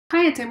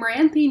Hi, it's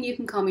Amaranthi, and you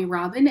can call me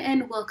Robin,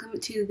 and welcome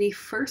to the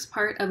first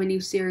part of a new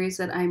series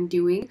that I'm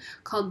doing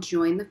called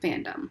Join the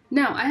Fandom.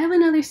 Now, I have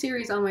another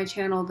series on my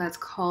channel that's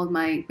called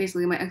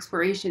basically my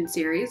exploration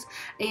series,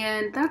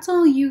 and that's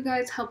all you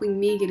guys helping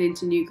me get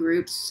into new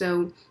groups,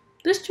 so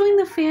this Join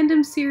the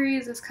Fandom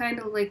series is kind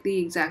of like the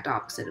exact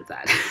opposite of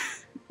that.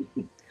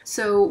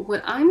 So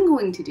what I'm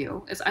going to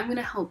do is I'm going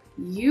to help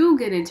you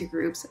get into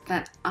groups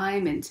that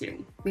I'm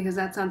into, because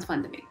that sounds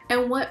fun to me.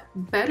 And what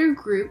better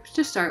group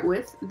to start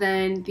with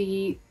than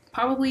the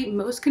probably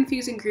most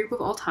confusing group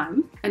of all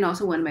time, and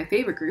also one of my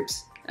favorite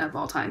groups of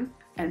all time,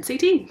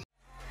 NCT.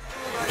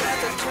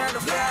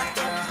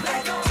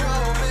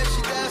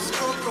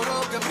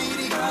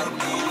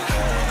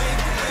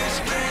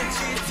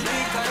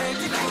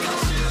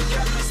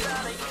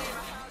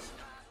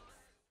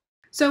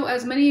 So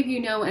as many of you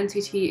know,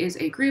 NCT is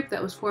a group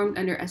that was formed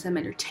under SM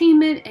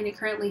Entertainment, and it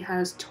currently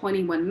has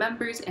 21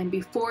 members. And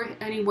before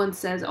anyone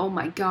says, oh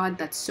my god,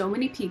 that's so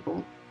many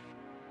people,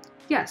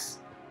 yes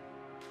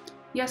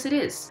it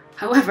is.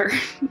 However,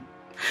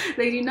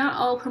 they do not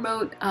all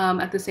promote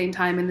at the same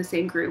time in the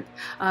same group,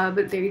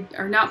 but they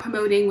are not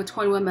promoting with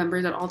 21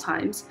 members at all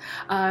times.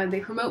 They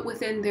promote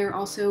within their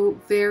also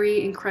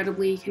very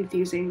incredibly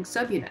confusing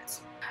subunits.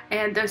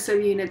 And those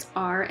subunits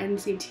are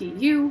NCT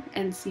U,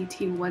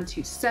 NCT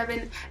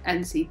 127,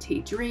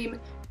 NCT Dream,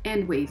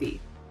 and Wavy.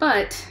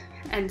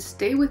 And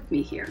stay with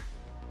me here,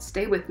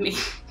 stay with me,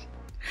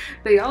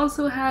 they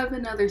also have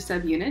another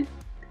subunit,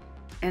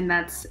 and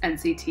that's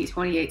NCT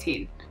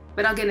 2018.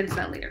 But I'll get into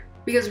that later.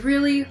 Because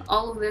really,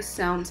 all of this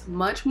sounds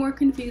much more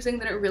confusing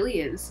than it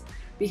really is,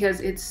 because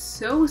it's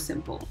so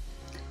simple.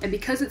 And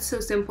because it's so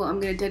simple, I'm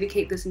going to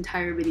dedicate this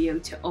entire video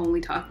to only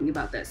talking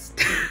about this.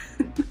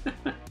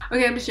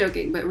 Okay, I'm just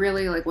joking, but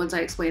really, like, once I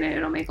explain it,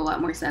 it'll make a lot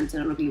more sense,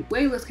 and it'll be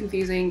way less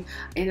confusing,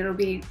 and it'll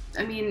be,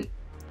 I mean,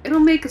 it'll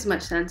make as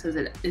much sense as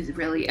it is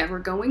really ever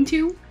going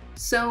to.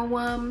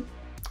 So,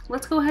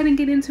 let's go ahead and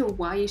get into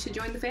why you should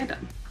join the fandom.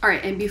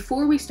 Alright, and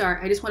before we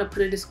start, I just want to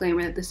put a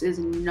disclaimer that this is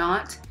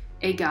not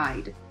a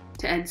guide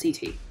to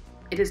NCT.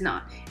 It is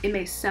not. It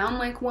may sound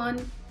like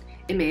one,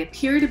 it may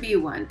appear to be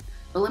one,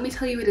 but let me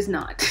tell you, it is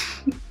not.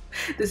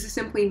 This is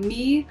simply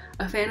me,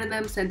 a fan of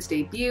them since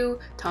debut,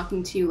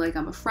 talking to you like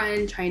I'm a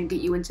friend, trying to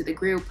get you into the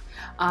group.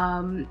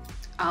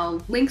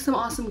 I'll link some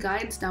awesome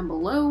guides down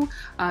below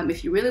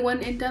if you really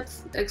want an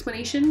in-depth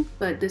explanation,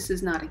 but this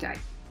is not a guide.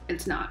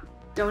 It's not.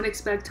 Don't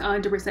expect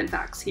 100%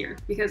 facts here,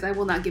 because I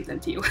will not give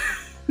them to you.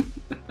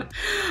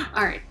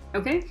 Alright,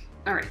 okay?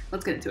 Alright,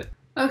 let's get into it.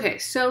 Okay,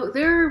 so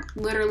there are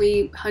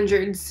literally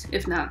hundreds,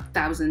 if not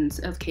thousands,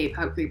 of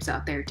K-pop groups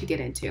out there to get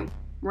into.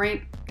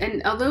 Right?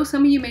 And although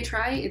some of you may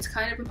try, it's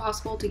kind of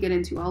impossible to get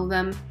into all of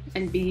them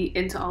and be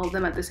into all of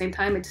them at the same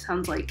time. It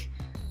sounds like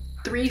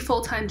 3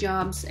 full-time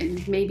jobs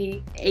and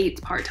maybe 8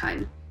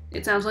 part-time.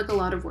 It sounds like a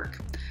lot of work.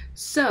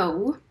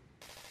 So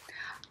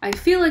I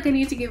feel like I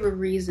need to give a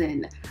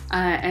reason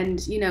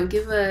and, you know,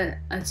 give a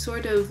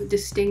sort of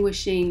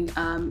distinguishing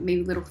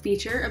maybe little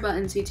feature about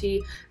NCT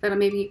that'll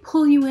maybe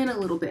pull you in a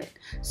little bit.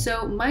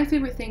 So my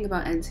favorite thing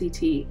about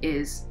NCT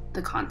is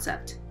the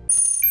concept.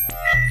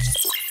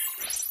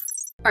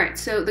 Alright,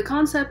 so the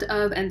concept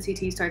of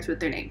NCT starts with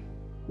their name,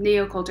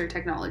 Neo Culture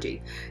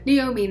Technology.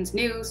 Neo means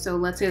new, so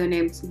let's say their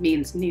name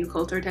means New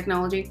Culture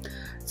Technology.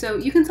 So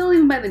you can tell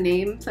even by the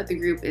name that the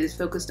group is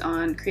focused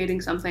on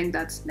creating something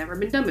that's never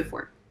been done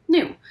before.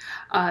 New.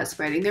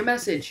 Spreading their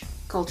message,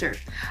 culture,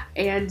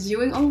 and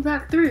doing all of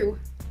that through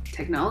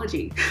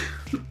technology.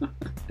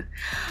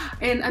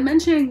 And I'm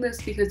mentioning this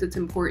because it's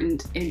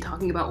important in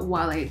talking about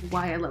why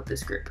I love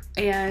this group.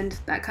 And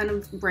that kind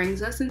of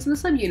brings us into the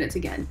subunits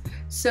again.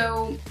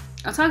 So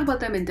I'll talk about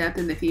them in depth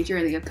in the future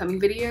in the upcoming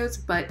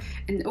videos, but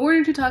in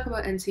order to talk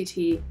about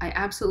NCT, I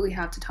absolutely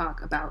have to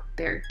talk about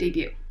their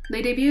debut.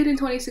 They debuted in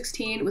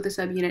 2016 with the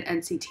subunit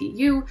NCT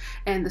U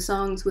and the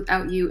songs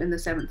Without You and The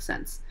Seventh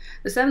Sense.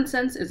 The Seventh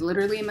Sense is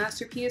literally a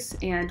masterpiece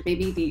and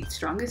maybe the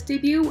strongest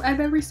debut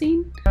I've ever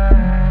seen.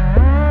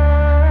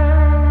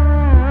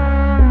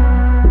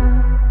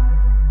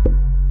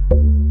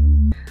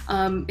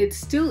 It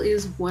still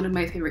is one of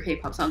my favorite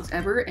K-pop songs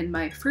ever, and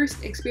my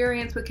first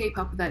experience with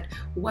K-pop that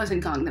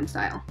wasn't Gangnam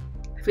Style.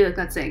 I feel like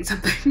that's saying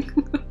something.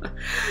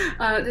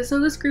 So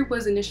this group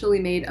was initially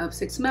made of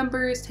 6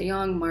 members,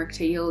 Taeyong, Mark,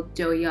 Taeil,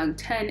 Doyoung,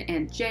 Ten,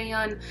 and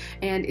Jaehyun,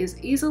 and is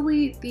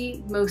easily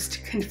the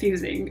most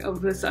confusing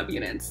of the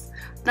subunits.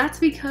 That's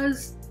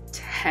because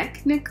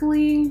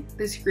technically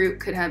this group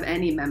could have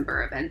any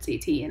member of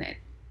NCT in it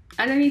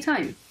at any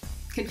time.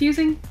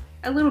 Confusing?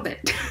 A little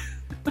bit.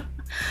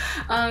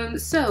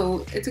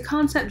 So it's a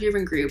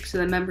concept-driven group, so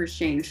the members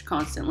change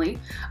constantly.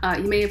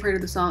 You may have heard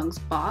of the songs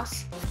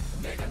Boss,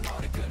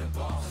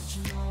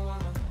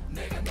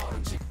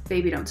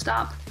 Baby Don't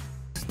Stop,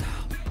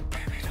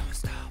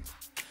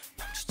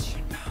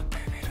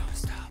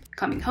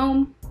 Coming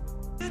Home,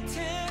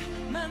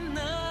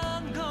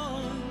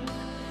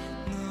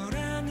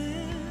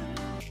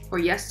 or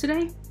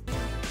Yesterday.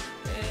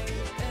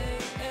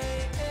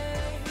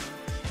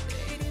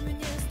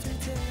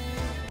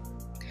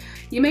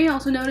 You may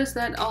also notice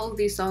that all of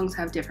these songs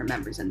have different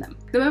members in them.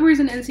 The members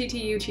in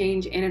NCTU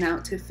change in and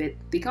out to fit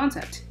the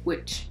concept,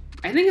 which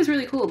I think is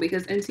really cool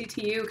because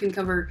NCTU can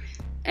cover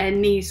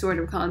any sort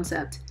of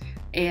concept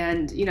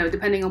and, you know,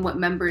 depending on what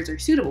members are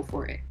suitable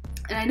for it.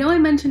 And I know I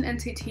mentioned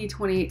NCT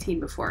 2018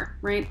 before,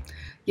 right?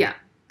 Yeah,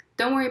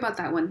 don't worry about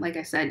that one. Like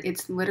I said,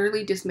 it's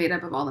literally just made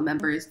up of all the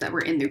members that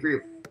were in the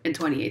group in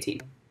 2018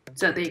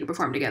 so that they could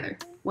perform together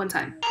one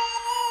time.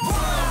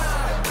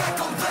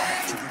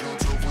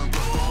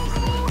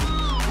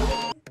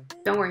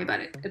 Don't worry about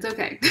it. It's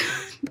okay.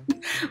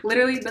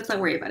 Literally, let's not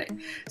worry about it.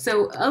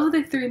 So, of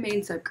the three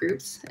main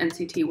subgroups,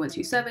 NCT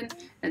 127,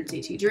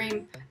 NCT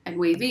Dream, and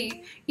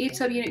WayV, each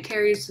subunit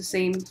carries the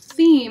same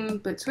theme,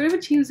 but sort of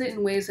achieves it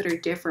in ways that are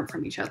different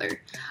from each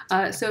other.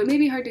 So it may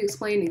be hard to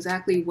explain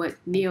exactly what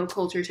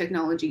neo-culture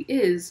technology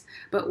is,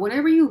 but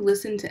whenever you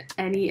listen to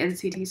any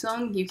NCT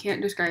song, you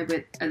can't describe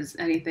it as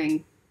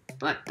anything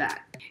but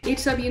that. Each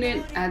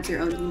subunit adds their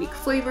own unique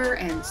flavor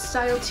and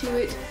style to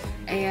it,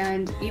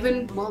 and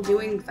even while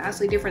doing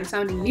vastly different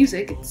sounding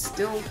music, it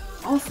still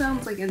all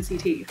sounds like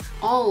NCT.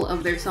 All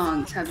of their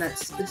songs have that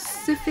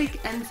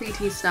specific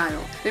NCT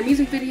style. Their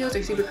music videos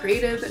are super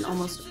creative and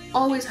almost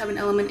always have an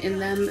element in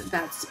them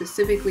that's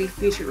specifically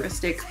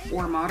futuristic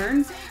or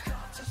modern.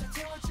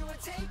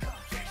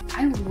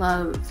 I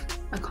love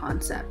a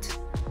concept,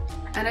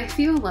 and I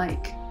feel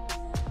like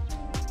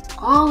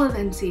all of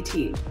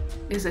NCT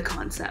is a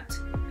concept.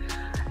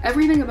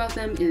 Everything about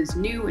them is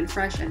new and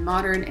fresh and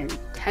modern and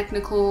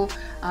technical.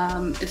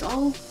 It's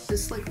all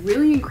just like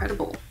really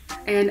incredible.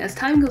 And as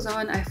time goes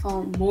on, I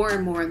fall more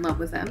and more in love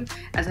with them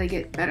as I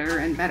get better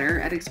and better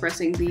at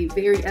expressing the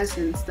very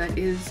essence that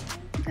is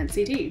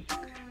NCT.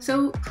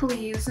 So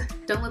please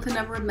don't let the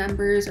number of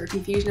members or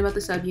confusion about the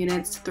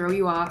subunits throw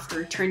you off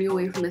or turn you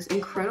away from this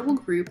incredible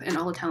group and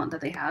all the talent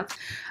that they have.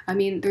 I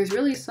mean, there's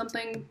really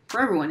something for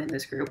everyone in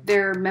this group.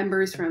 There are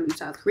members from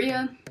South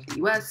Korea,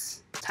 the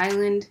US,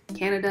 Thailand,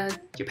 Canada,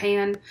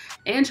 Japan,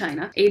 and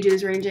China,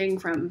 ages ranging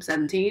from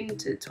 17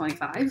 to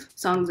 25,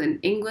 songs in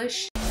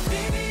English,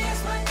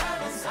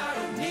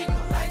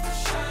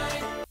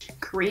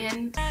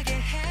 Korean,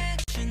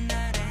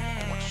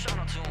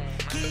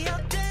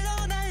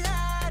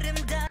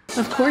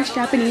 of course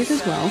Japanese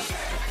as well,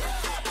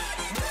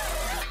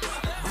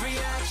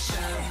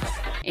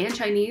 and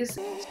Chinese,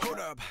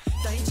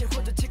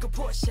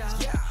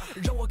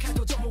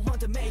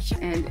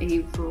 and a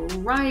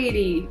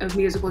variety of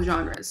musical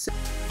genres.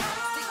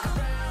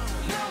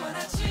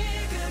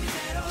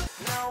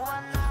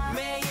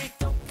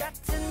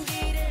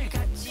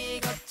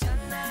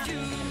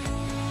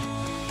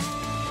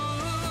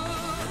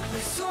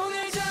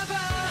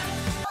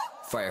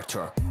 Fire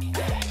truck.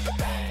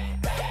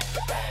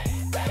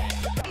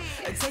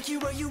 Take you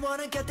where you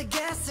wanna, get the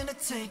gas in the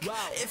tank. Wow.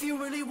 If you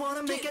really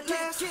wanna make it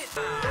last.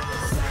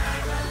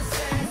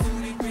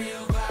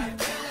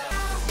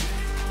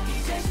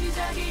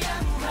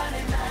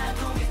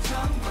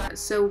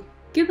 So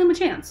give them a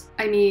chance.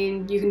 I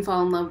mean, you can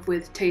fall in love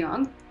with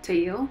Taeyong,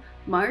 Taeil,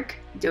 Mark,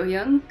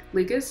 Doyoung,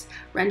 Lucas,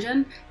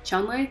 Renjun,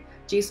 Chanlei,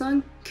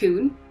 Jisung,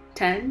 Kun,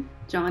 Ten,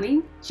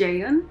 Johnny,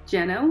 Jaehyun,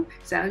 Jeno,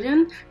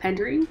 Seojun,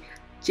 Pendry,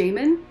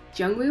 Jaemin,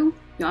 Jungwoo,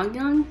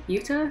 Yongyang,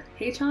 Yuta,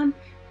 Haechan,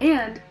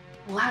 and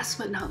last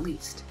but not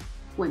least,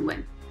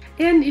 Win-Win.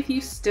 And if you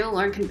still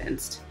aren't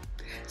convinced,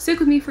 stick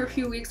with me for a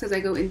few weeks as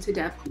I go into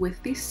depth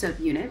with these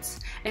subunits,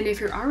 and if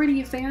you're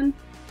already a fan,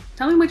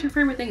 tell me what your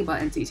favorite thing about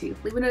NCT.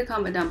 Leave it in a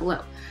comment down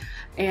below.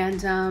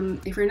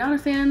 And if you're not a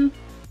fan,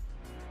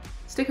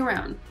 stick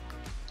around.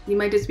 You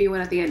might just be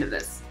one at the end of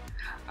this.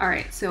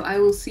 Alright, so I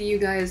will see you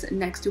guys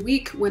next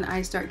week when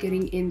I start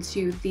getting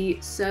into the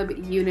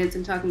sub-units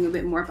and talking a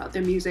bit more about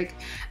their music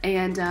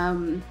and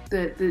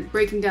the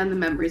breaking down the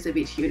members of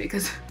each unit,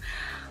 because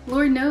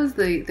Lord knows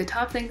the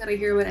top thing that I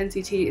hear about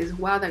NCT is,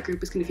 wow, that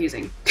group is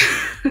confusing.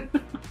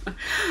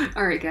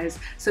 Alright guys,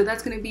 so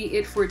that's going to be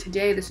it for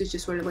today. This is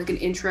just sort of like an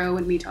intro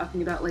and me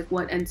talking about like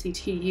what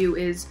NCTU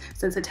is,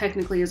 since it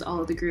technically is all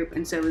of the group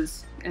and so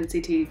is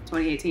NCT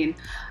 2018.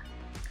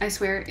 I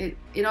swear,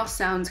 it all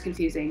sounds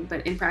confusing,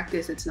 but in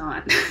practice it's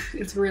not.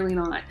 It's really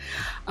not.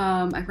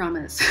 I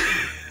promise.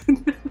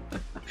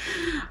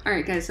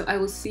 Alright guys, so I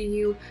will see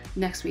you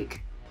next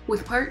week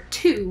with part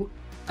 2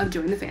 of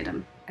Join the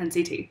Fandom,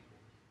 NCT.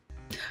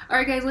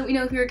 Alright guys, let me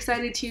know if you're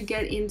excited to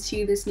get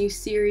into this new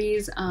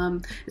series. It's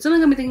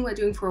something I've been thinking about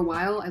doing for a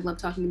while. I love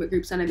talking about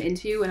groups that I'm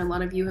into, and a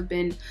lot of you have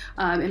been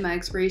in my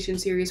exploration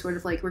series sort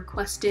of like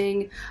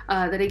requesting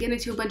that I get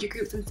into a bunch of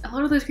groups, and a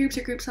lot of those groups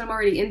are groups that I'm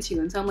already into,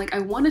 and so I'm like, I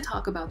want to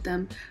talk about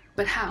them,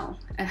 but how?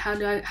 And how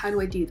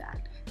do I do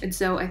that? And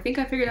so I think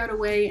I figured out a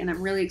way, and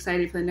I'm really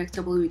excited for the next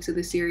couple of weeks of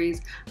the series.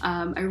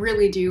 I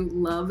really do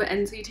love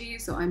NCT,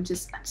 so I'm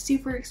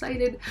super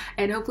excited,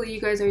 and hopefully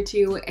you guys are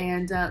too.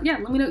 And yeah,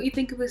 let me know what you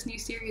think of this new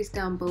series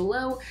down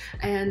below,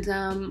 and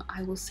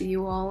I will see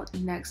you all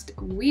next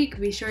week.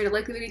 Be sure to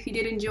like the video if you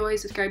did enjoy,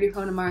 subscribe to your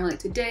phone tomorrow like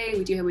today.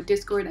 We do have a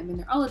Discord, I'm in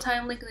there all the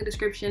time, link in the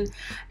description,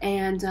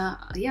 and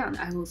yeah,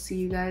 I will see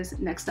you guys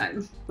next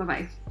time.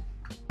 Bye-bye.